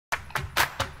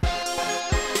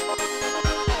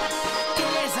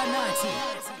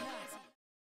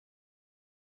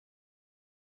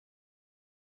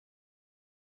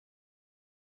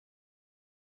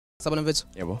Sabona mfethu?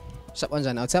 Yebo. Shap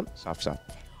kanjani awutham? Sharp.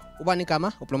 Ubani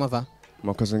igama? Ubloma va?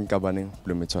 Makhosi Nkabane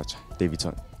Blumithwacha,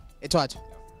 Davidson. Ethwatsha.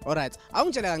 Alright.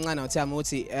 Awungitshela kancane awutham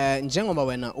ukuthi njengoba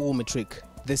wena matric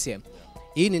this year.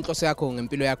 Yini inhloso yakho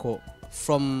ngempilo yakho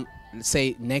from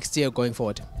say next year going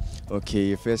forward?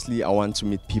 Okay, firstly I want to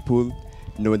meet people,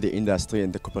 know the industry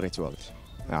and the corporate world.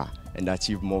 And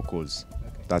achieve more goals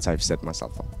that I've set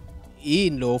myself up.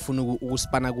 Yini lo ufuna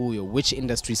ukuspana kuyo? Which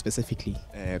industry specifically?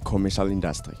 Commercial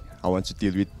industry. I want to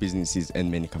deal with businesses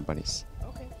and many companies.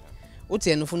 Okay.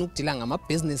 Uthi yena ufuna ukudila ngama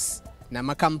business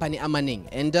nama company amaning,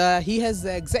 and he has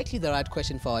exactly the right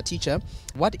question for our teacher.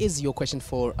 What is your question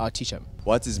for our teacher?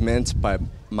 What is meant by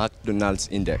McDonalds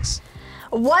Index?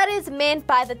 What is meant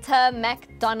by the term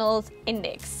McDonald's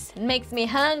Index? It makes me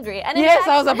hungry. And yes,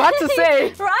 I was about to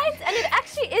say. Right? And it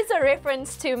actually is a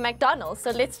reference to McDonald's.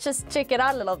 So let's just check it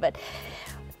out a little bit.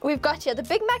 We've got here, the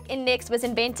Big Mac Index was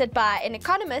invented by an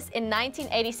economist in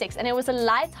 1986, and it was a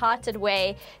light-hearted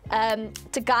way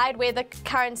to guide where the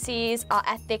currencies are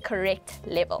at their correct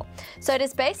level. So it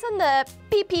is based on the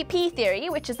PPP Theory,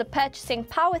 which is the purchasing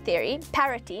power theory,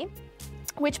 parity,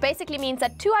 which basically means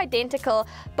that two identical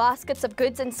baskets of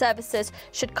goods and services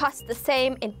should cost the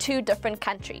same in two different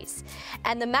countries.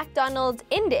 And the McDonald's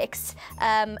Index,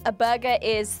 a burger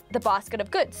is the basket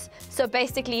of goods. So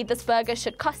basically this burger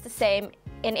should cost the same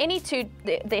in any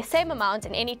the same amount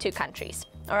in any two countries.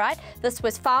 All right, this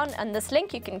was found on this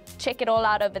link. You can check it all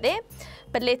out over there,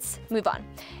 but let's move on.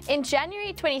 In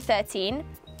January 2013,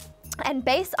 and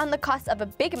based on the cost of a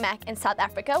Big Mac in South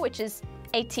Africa, which is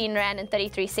 18 Rand and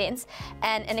 33 cents,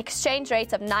 and an exchange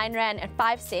rate of 9 Rand and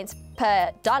 5 cents per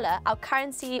dollar, our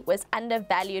currency was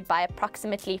undervalued by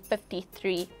approximately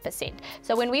 53%.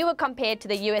 So when we were compared to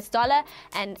the US dollar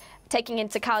and taking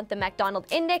into account the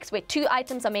McDonald's Index, where two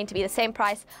items are meant to be the same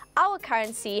price, our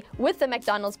currency with the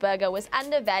McDonald's burger was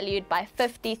undervalued by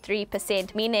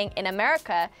 53%, meaning in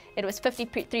America, it was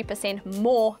 53%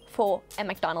 more for a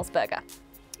McDonald's burger.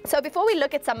 So before we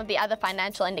look at some of the other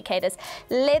financial indicators,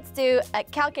 let's do a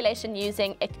calculation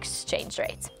using exchange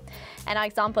rates. And our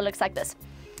example looks like this.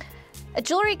 A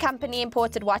jewelry company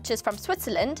imported watches from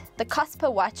Switzerland. The cost per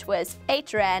watch was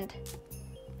 8 Rand,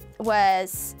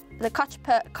 the cost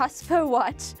per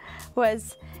watch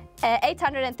was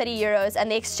 830 euros, and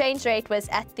the exchange rate was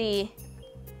at the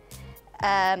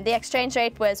exchange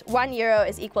rate was 1 euro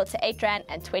is equal to 8 Rand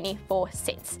and 24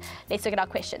 cents. Let's look at our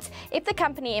questions. If the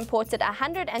company imported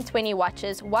 120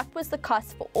 watches, what was the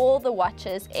cost for all the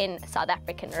watches in South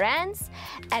African rands?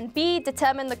 And B,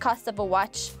 determine the cost of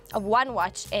one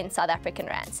watch in South African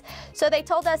rands. So they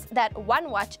told us that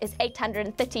one watch is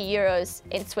 830 euros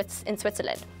in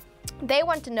Switzerland. They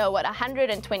want to know what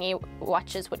 120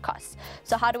 watches would cost.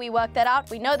 So how do we work that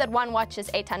out? We know that one watch is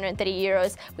 830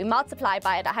 euros. We multiply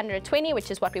by it 120,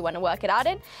 which is what we want to work it out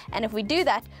in. And if we do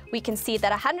that, we can see that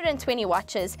 120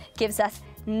 watches gives us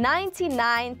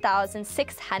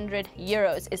 99,600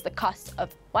 euros is the cost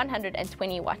of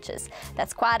 120 watches.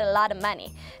 That's quite a lot of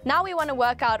money. Now we want to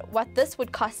work out what this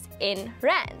would cost in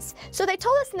rands. So they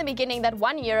told us in the beginning that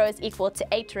 1 euro is equal to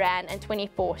 8 Rand and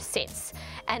 24 cents.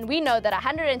 And we know that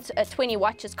 120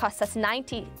 watches cost us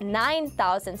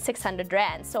 99,600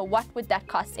 Rand. So what would that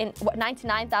cost in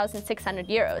 99,600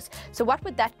 euros? So what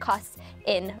would that cost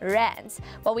in rands?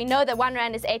 Well, we know that 1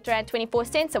 Rand is 8 Rand 24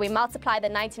 cents. So we multiply the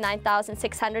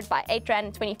 99,600 by 8 Rand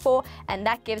and 24, and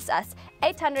that gives us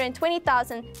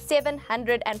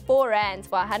 820,704 rands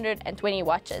for 120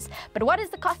 watches. But what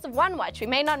is the cost of one watch? We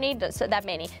may not need that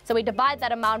many. So we divide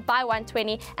that amount by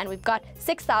 120, and we've got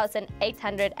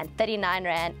 6,839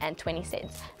 Rand and 20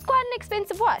 cents. It's quite an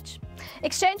expensive watch.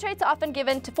 Exchange rates are often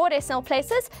given to 4 decimal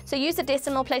places, so use the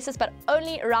decimal places, but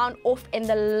only round off in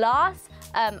the last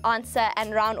answer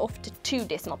and round off to 2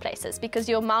 decimal places, because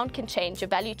your amount can change, your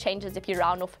value changes if you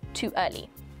round off too early.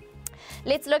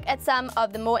 Let's look at some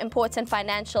of the more important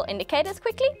financial indicators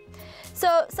quickly.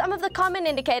 So some of the common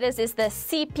indicators is the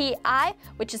CPI,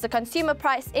 which is the Consumer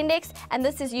Price Index, and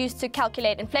this is used to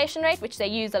calculate inflation rate, which they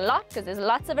use a lot because there's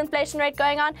lots of inflation rate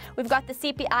going on. We've got the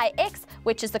CPIX,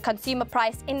 which is the Consumer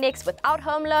Price Index without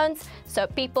home loans. So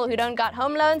people who don't got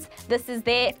home loans, this is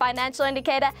their financial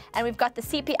indicator. And we've got the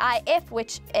CPIF,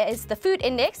 which is the food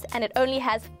index, and it only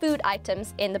has food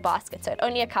items in the basket, so it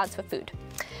only accounts for food.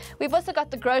 We've also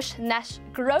got the gross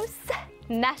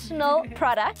national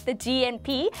product, the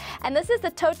GNP, and this is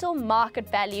the total market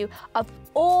value of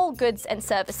all goods and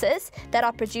services that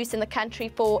are produced in the country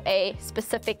for a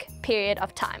specific period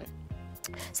of time.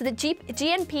 So the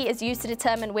GNP is used to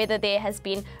determine whether there has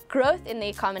been growth in the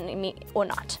economy or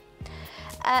not.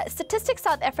 Statistics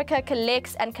South Africa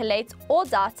collects and collates all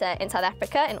data in South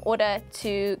Africa in order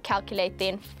to calculate the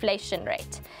inflation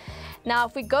rate. Now,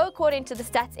 if we go according to the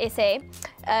Stats SA,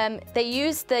 they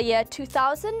use the year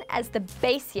 2000 as the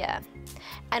base year.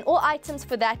 And all items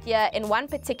for that year in one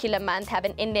particular month have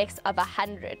an index of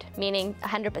 100, meaning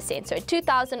 100%. So in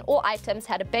 2000, all items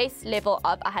had a base level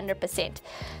of 100%.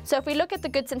 So if we look at the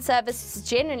goods and services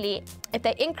generally, if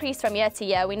they increase from year to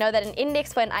year, we know that an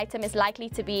index for an item is likely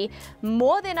to be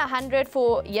more than 100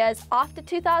 for years after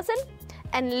 2000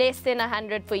 and less than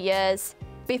 100 for years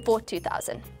before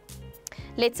 2000.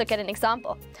 Let's look at an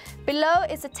example. Below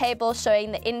is a table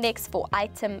showing the index for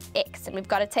item X, and we've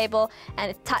got a table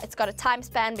and it's got a time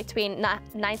span between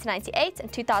 1998 and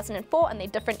 2004 and they're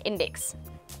different indexes.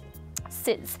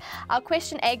 Our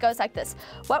question A goes like this.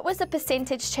 What was the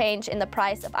percentage change in the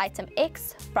price of item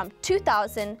X from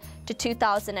 2000 to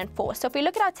 2004? So if we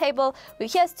look at our table,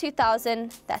 here's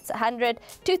 2000, that's 100.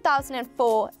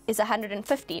 2004 is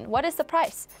 115. What is the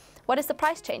price? What is the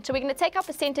price change? So we're going to take our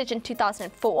percentage in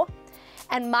 2004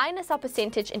 and minus our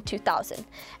percentage in 2000.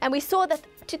 And we saw that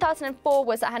 2004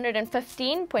 was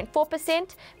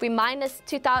 115.4%. If we minus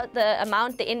the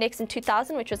amount, the index in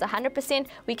 2000, which was 100%,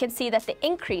 we can see that the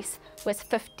increase was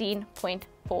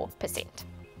 15.4%.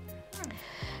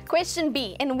 Question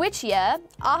B, in which year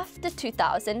after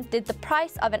 2000 did the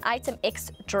price of an item X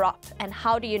drop, and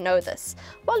how do you know this?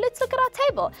 Well, let's look at our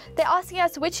table. They're asking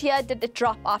us which year did it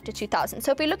drop after 2000.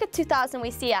 So if we look at 2000,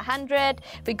 we see 100.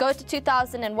 If we go to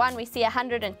 2001, we see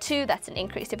 102. That's an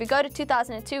increase. If we go to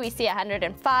 2002, we see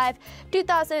 105.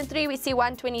 2003, we see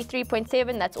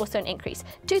 123.7. That's also an increase.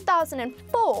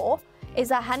 2004 is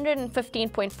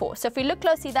 115.4. So if we look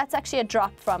closely, that's actually a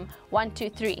drop from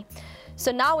 123. So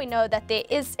now we know that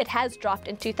it has dropped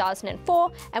in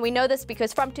 2004, and we know this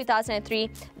because from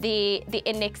 2003 the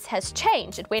index has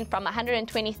changed. It went from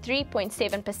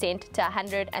 123.7% to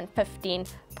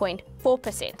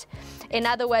 115.4%. In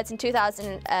other words, in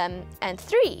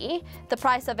 2003, the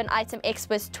price of an item X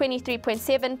was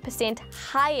 23.7%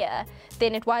 higher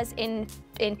than it was in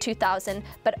 2000,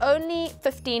 but only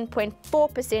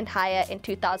 15.4% higher in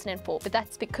 2004. But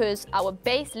that's because our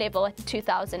base level at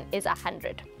 2000 is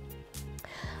 100.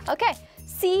 Okay,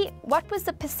 see what was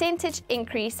the percentage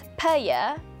increase per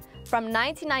year from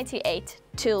 1998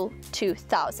 till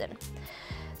 2000.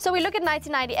 So we look at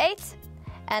 1998,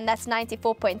 and that's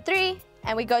 94.3,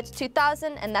 and we go to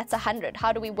 2000, and that's 100.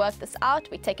 How do we work this out?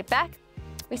 We take it back.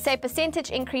 We say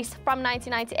percentage increase from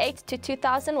 1998 to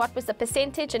 2000. What was the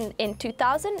percentage in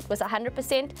 2000? It was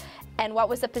 100%. And what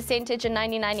was the percentage in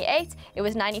 1998? It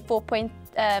was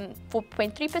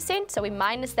 94.3%. So we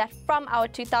minus that from our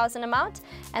 2000 amount,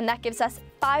 and that gives us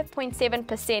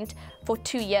 5.7% for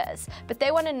 2 years. But they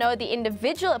want to know the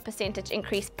individual percentage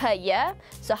increase per year.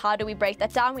 So how do we break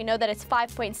that down? We know that it's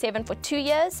 5.7 for 2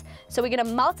 years. So we're going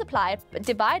to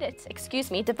divide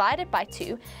it by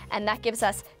 2, and that gives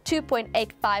us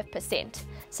 2.85%.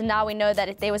 So now we know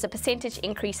that there was a percentage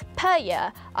increase per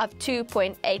year of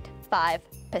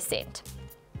 2.85%.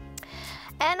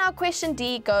 And our question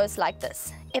D goes like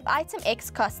this. If item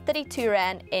X cost 32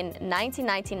 Rand in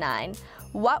 1999,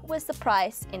 what was the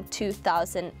price in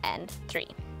 2003?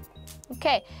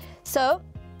 Okay, so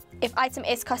if item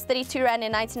S cost 32 Rand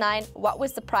in 99, what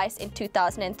was the price in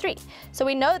 2003? So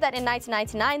we know that in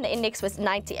 1999, the index was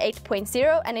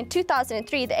 98.0, and in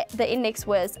 2003, the index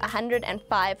was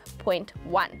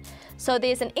 105.1. So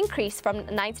there's an increase from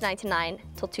 1999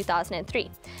 till 2003.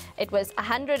 It was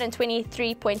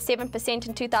 123.7%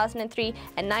 in 2003,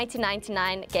 and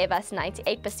 1999 gave us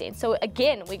 98%. So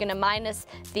again, we're going to minus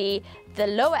the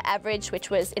lower average, which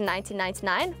was in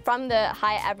 1999, from the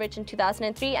higher average in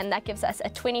 2003, and that gives us a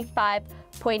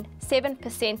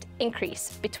 25.7%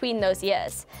 increase between those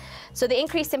years. So the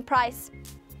increase in price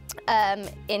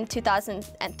in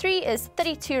 2003 is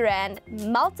 32 Rand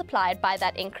multiplied by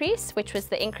that increase, which was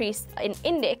the increase in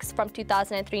index from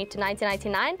 2003 to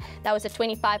 1999. That was a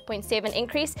 25.7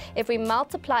 increase. If we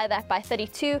multiply that by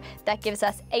 32, that gives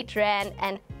us 8 Rand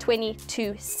and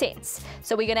 22 cents.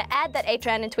 So we're going to add that 8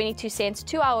 Rand and 22 cents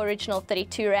to our original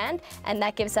 32 Rand, and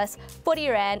that gives us 40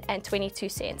 Rand and 22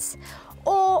 cents.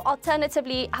 Or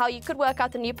alternatively, how you could work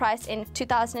out the new price in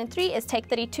 2003 is take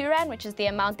 32 Rand, which is the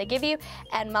amount they give you,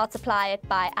 and multiply it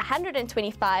by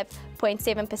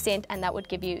 125.7%, and that would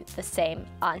give you the same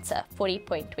answer,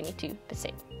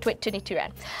 40.22%, 22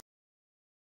 Rand.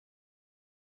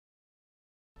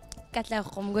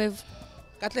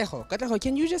 Katleho,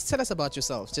 can you just tell us about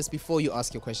yourself just before you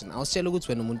ask your question?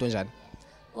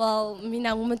 Well,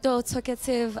 mina ngumuntu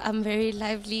talkative, I'm very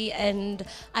lively, and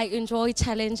I enjoy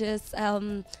challenges.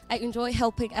 I enjoy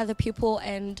helping other people,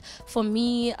 and for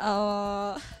me,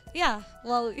 I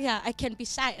can be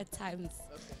shy at times.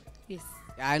 Okay. Yes.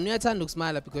 Yeah, I know Tan looks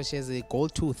smiler because she has a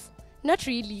gold tooth Not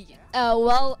really.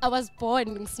 Well, I was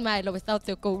born smile without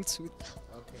the gold tooth.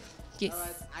 Yes.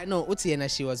 Alright, I know Utiena,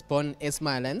 she was born a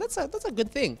smile, and that's a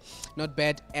good thing. Not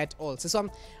bad at all. So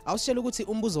I was telling Uti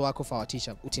umbuzo wako for our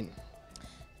teacher, Utin.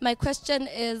 My question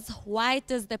is, why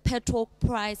does the petrol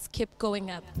price keep going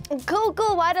up?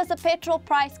 Google, why does the petrol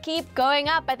price keep going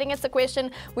up? I think it's a question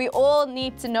we all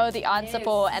need to know the answer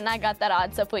for, and I got that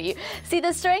answer for you. See,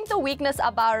 the strength or weakness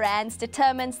of our rands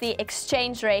determines the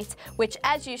exchange rate, which,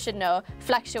 as you should know,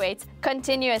 fluctuates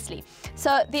continuously.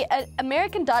 So the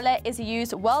American dollar is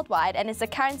used worldwide and is the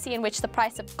currency in which the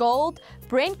price of gold,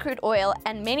 Brent crude oil,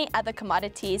 and many other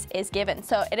commodities is given.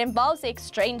 So it involves the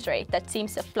exchange rate that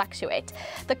seems to fluctuate.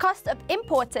 The cost of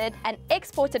imported and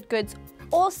exported goods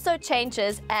also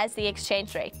changes as the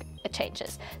exchange rate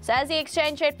changes. So as the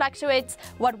exchange rate fluctuates,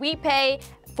 what we pay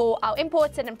for our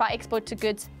imported and by exported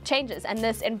goods changes, and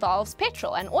this involves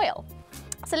petrol and oil.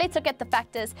 So let's look at the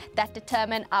factors that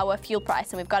determine our fuel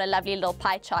price, and we've got a lovely little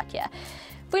pie chart here.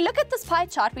 If we look at this pie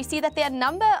chart, we see that there are a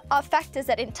number of factors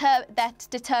that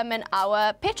determine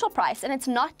our petrol price, and it's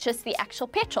not just the actual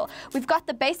petrol. We've got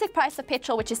the basic price of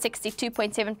petrol, which is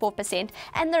 62.74%,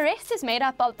 and the rest is made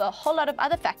up of a whole lot of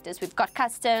other factors. We've got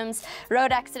customs,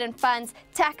 road accident funds,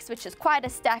 tax, which is quite a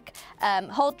stack,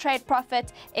 whole trade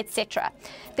profit, etc.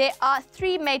 There are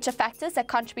three major factors that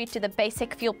contribute to the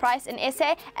basic fuel price in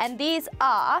SA, and these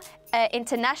are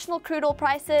international crude oil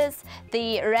prices,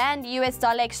 the rand US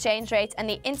dollar exchange rate, and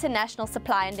the international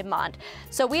supply and demand.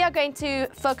 So we are going to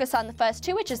focus on the first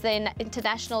two, which is the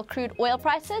international crude oil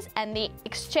prices and the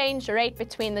exchange rate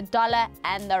between the dollar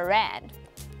and the rand.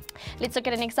 Let's look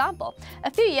at an example.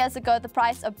 A few years ago, the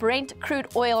price of Brent crude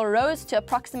oil rose to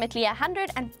approximately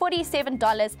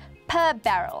 $147 per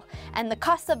barrel, and the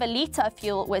cost of a litre of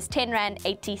fuel was 10 Rand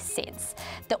 80 cents.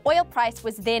 The oil price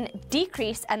was then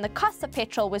decreased and the cost of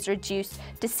petrol was reduced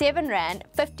to 7 Rand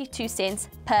 52 cents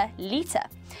per litre.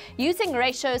 Using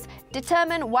ratios,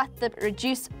 determine what the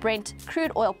reduced Brent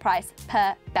crude oil price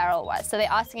per barrel was. So they're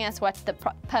asking us what the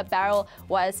per barrel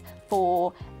was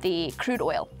for the crude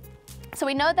oil. So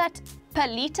we know that per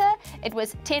litre it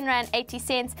was 10 Rand 80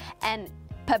 cents, and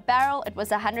per barrel it was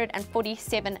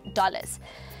 $147.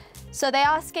 So they're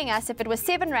asking us, if it was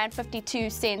 7 Rand 52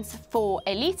 cents for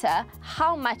a litre,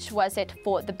 how much was it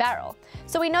for the barrel?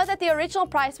 So we know that the original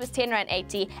price was 10 Rand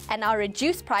 80 and our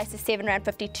reduced price is 7 Rand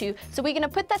 52. So we're going to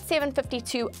put that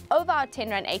 7.52 over our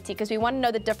 10 Rand 80 because we want to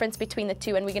know the difference between the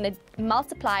two, and we're going to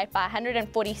multiply it by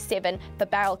 147 per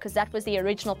barrel because that was the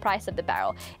original price of the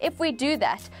barrel. If we do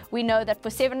that, we know that for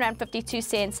 7 Rand 52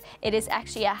 cents, it is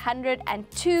actually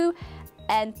 $102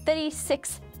 and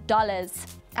 $36.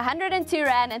 102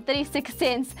 Rand and 36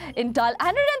 cents in dollar,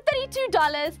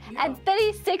 $132 and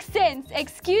 36 cents.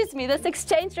 Excuse me, this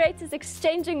exchange rate is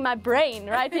exchanging my brain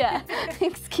right here.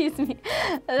 Excuse me.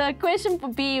 The question for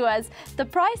B was, the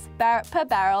price per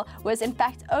barrel was in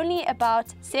fact only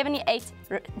about $78.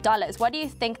 What do you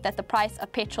think that the price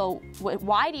of petrol,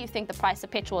 why do you think the price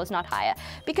of petrol is not higher?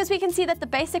 Because we can see that the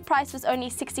basic price was only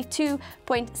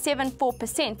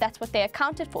 62.74%. That's what they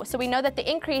accounted for. So we know that the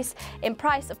increase in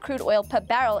price of crude oil per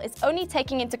barrel is only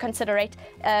taking into consideration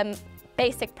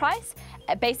basic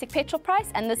petrol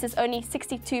price, and this is only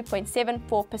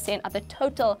 62.74% of the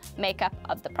total makeup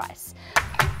of the price.